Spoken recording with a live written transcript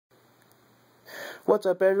What's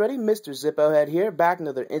up, everybody? Mr. Zippo Head here, back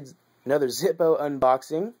another Zippo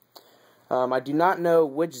unboxing. I do not know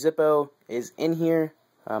which Zippo is in here.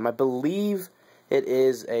 I believe it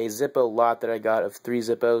is a Zippo lot that I got of 3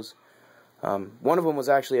 Zippos. One of them was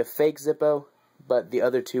actually a fake Zippo, but the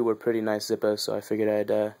other 2 were pretty nice Zippos, so I figured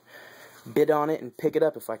I'd bid on it and pick it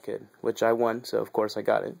up if I could, which I won, so of course I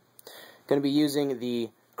got it. Going to be using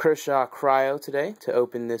the Kershaw Cryo today to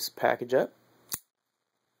open this package up.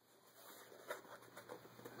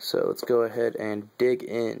 So let's go ahead and dig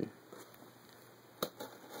in.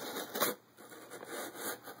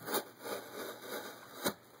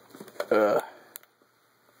 Come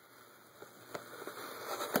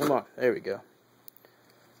on, there we go.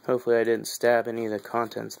 Hopefully I didn't stab any of the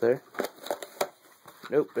contents there.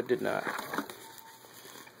 Nope, I did not.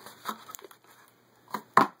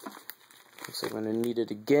 Looks like I'm going to need it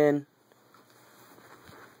again.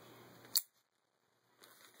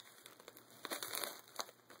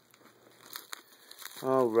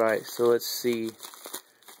 Alright, so let's see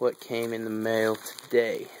what came in the mail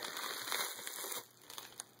today.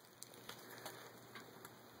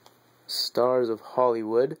 Stars of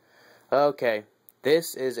Hollywood. Okay,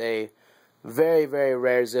 this is a very, very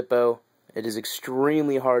rare Zippo. It is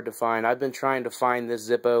extremely hard to find. I've been trying to find this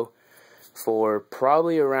Zippo for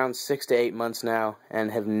probably around 6 to 8 months now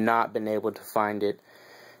and have not been able to find it.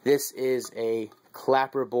 This is a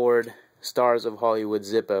Clapboard Stars of Hollywood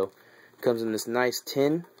Zippo. Comes in this nice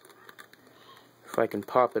tin. If I can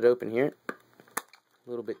pop it open here. A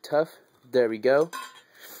little bit tough. There we go.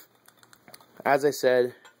 As I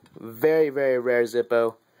said, very, very rare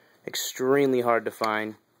Zippo. Extremely hard to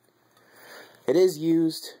find. It is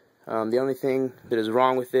used. The only thing that is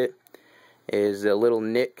wrong with it is a little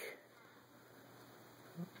nick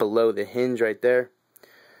below the hinge right there.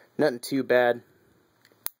 Nothing too bad.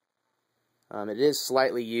 It is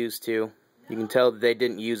slightly used too. You can tell that they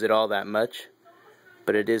didn't use it all that much,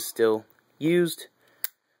 but it is still used.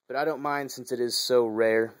 But I don't mind since it is so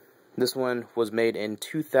rare. This one was made in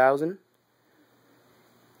 2000.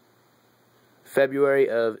 February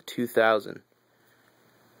of 2000.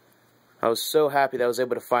 I was so happy that I was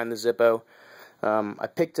able to find the Zippo. I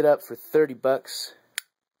picked it up for 30 bucks.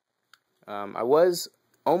 I was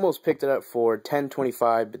almost picked it up for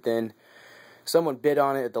 $10.25, but then someone bid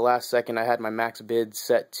on it at the last second. I had my max bid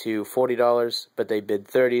set to $40, but they bid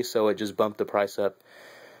 $30, so it just bumped the price up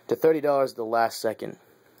to $30 at the last second.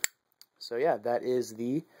 So yeah, that is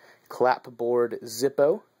the Clapboard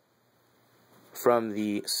Zippo from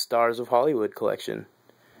the Stars of Hollywood collection.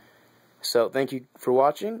 So thank you for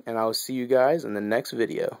watching, and I will see you guys in the next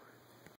video.